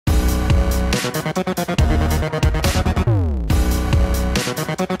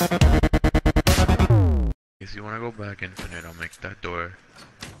If you wanna go back infinite, I'll make that door.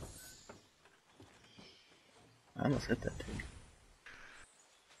 I almost hit that dude.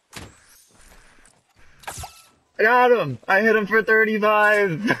 I got him! I hit him for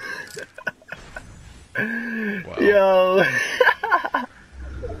 35! Wow. Yo!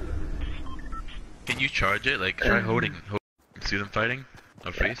 Can you charge it? Like, try holding. See them fighting?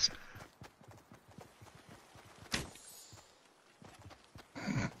 No face?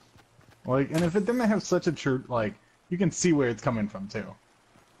 Like, and if it didn't have such a true, like, you can see where it's coming from, too.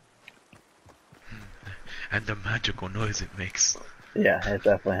 And the magical noise it makes. Yeah, it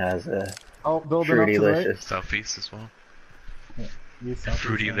definitely has a Building up to the right. fruity-licious. Southeast as well. Yeah,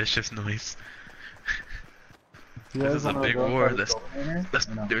 Fruity-licious noise. You This guys is a wanna big go war. for the building here,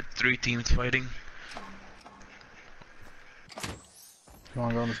 or no? There are 3 teams fighting. You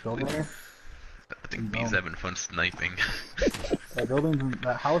wanna go in this building here? I think B's having fun sniping.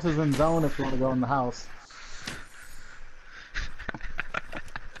 That house is in zone if you wanna go in the house.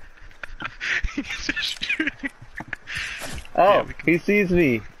 He's just shooting. Oh, he sees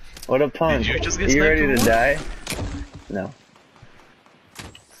me! What a punk. Did you just get Are you sniped ready to from die? No.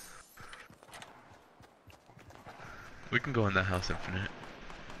 We can go in that house infinite.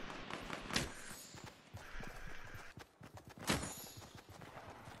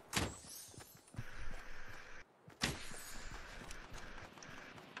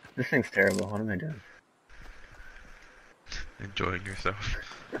 This thing's terrible. What am I doing? Enjoying yourself,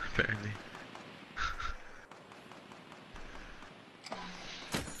 apparently.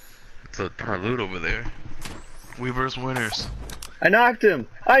 It's a ton of loot over there. Weaver's winners. I knocked him!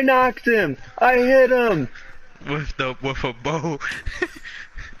 I knocked him! I hit him! With a bow.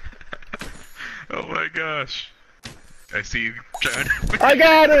 Oh my gosh. I see you trying to... I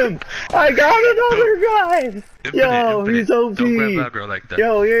got him! I got another guy! Infinite, Yo, infinite. he's OP! Don't grab that girl like that.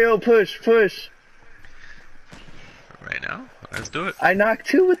 Yo, push, push! Right now? Let's do it. I knocked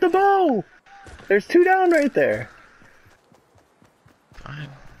 2 with the bow! There's 2 down right there. Fine.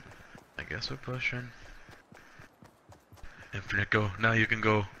 I guess we're pushing. Infinite, go. Now you can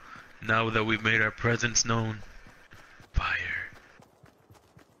go. Now that we've made our presence known. Fire.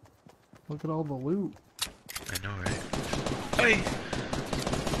 Look at all the loot. I know, right? Hey!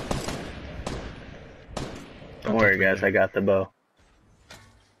 Don't worry, guys, I got the bow.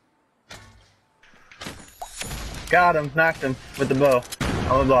 Got him, knocked him with the bow.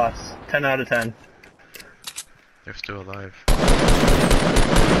 I'm a boss. 10 out of 10. They're still alive.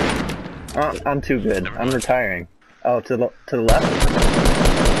 Oh, I'm too good. Never I'm mind. retiring. Oh, to the left?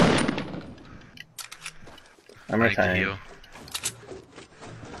 I'm retiring. Kill.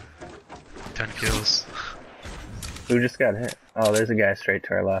 10 kills. Who just got hit? Oh, there's a guy straight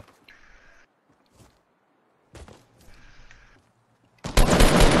to our left.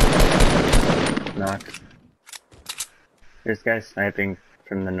 Knocked. There's guys sniping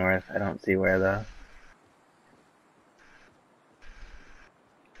from the north. I don't see where though.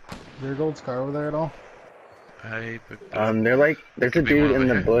 Is there a gold scar over there at all? They're like, there's a dude in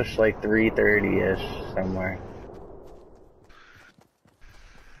the bush like 330-ish somewhere.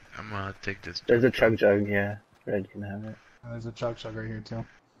 I'm gonna take this. There's a chug jug, yeah. Red can have it. There's a chug right here too.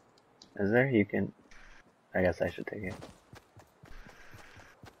 Is there? You can. I guess I should take it.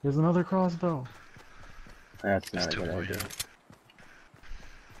 There's another crossbow. That's not a good for idea. you.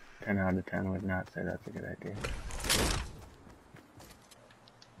 10 out of 10 would not say that's a good idea.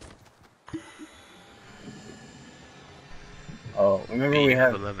 Oh, remember we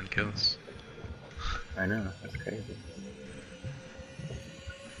have 11 kills. I know, that's crazy.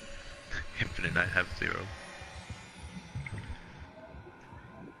 Infinite, I have 0.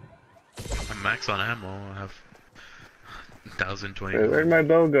 I'm max on ammo. I have 1,020. Where'd my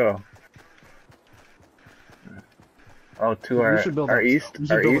bow go? Oh, to our east.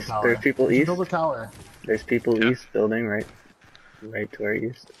 There's people east. Build a tower. There's people east building right to our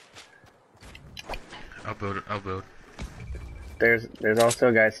east. I'll build it. I'll build. There's also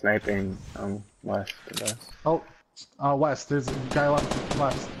a guy sniping west of us. Oh, west. There's a guy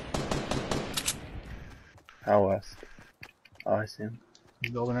west. How west? Oh, I see him.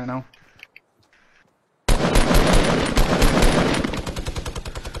 He's building right now.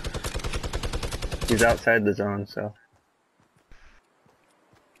 He's outside the zone, so.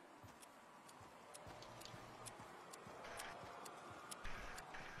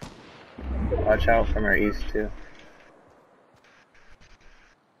 Watch out from our east too.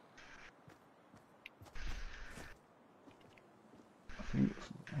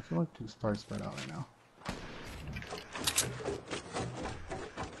 I feel like 2 stars spread out right now.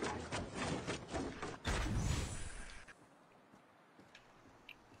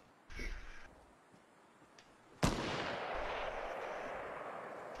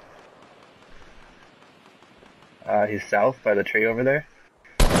 He's south by the tree over there.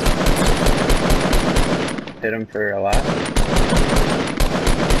 Hit him for a lot.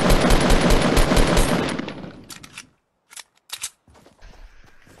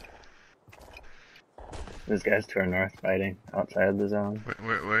 This guy's to our north fighting outside of the zone.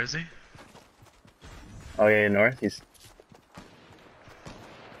 Where is he? Oh yeah, north.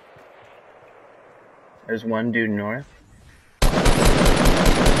 There's one dude north. I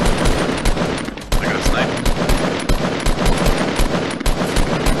got sniped.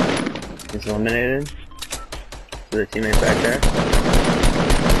 He's eliminated. There's a teammate back there.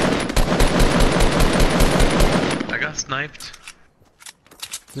 I got sniped.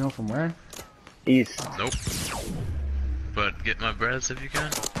 You know from where? East. Nope. But get my breaths if you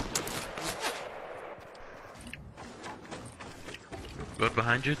can. Good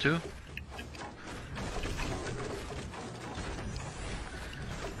behind you too.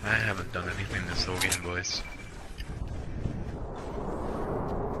 I haven't done anything this whole game, boys.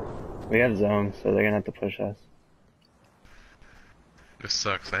 We have zones, so they're gonna have to push us. This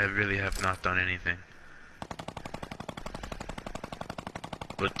sucks. I really have not done anything.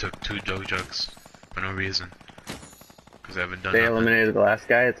 But took 2 jugs for no reason. Because I haven't done They nothing. eliminated the last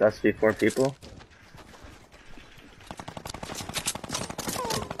guy. It's us v 4 people.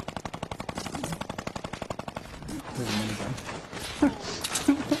 There's a minigun.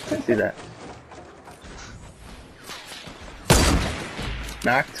 I see that.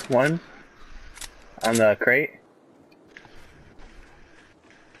 Knocked one on the crate.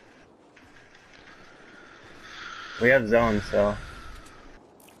 We have zones, so.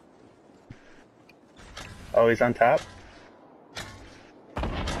 Oh, he's on top.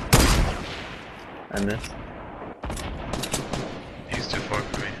 I missed. He's too far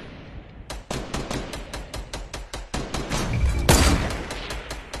for me.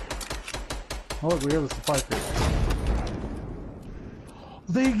 Oh look, we have a supply crate.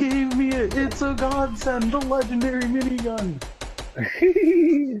 They gave me it! It's a godsend! The legendary minigun!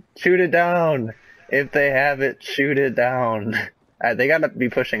 Shoot it down! If they have it, shoot it down. They gotta be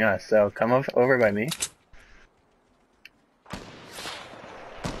pushing us, so come over by me.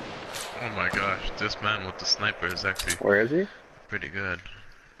 Oh my gosh, this man with the sniper is actually Where is he? pretty good.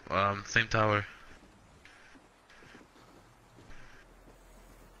 Same tower.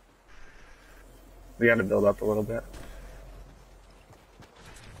 We gotta build up a little bit.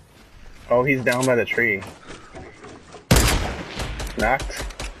 Oh, he's down by the tree. Knocked.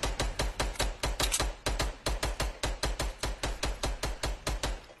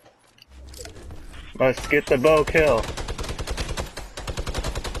 Let's get the bow kill.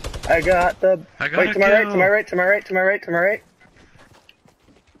 I got the. Wait, to my right, to my right, to my right, to my right, to my right.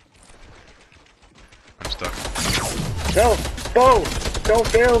 I'm stuck. No, bow! Don't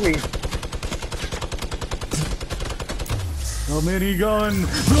fail me. The minigun!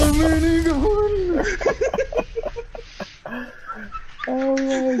 The minigun! Oh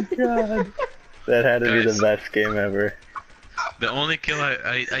my god. That had to be the best game ever. The only kill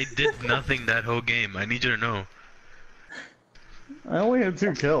I did nothing that whole game. I need you to know. I only had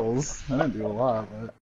 2 kills. I didn't do a lot, but...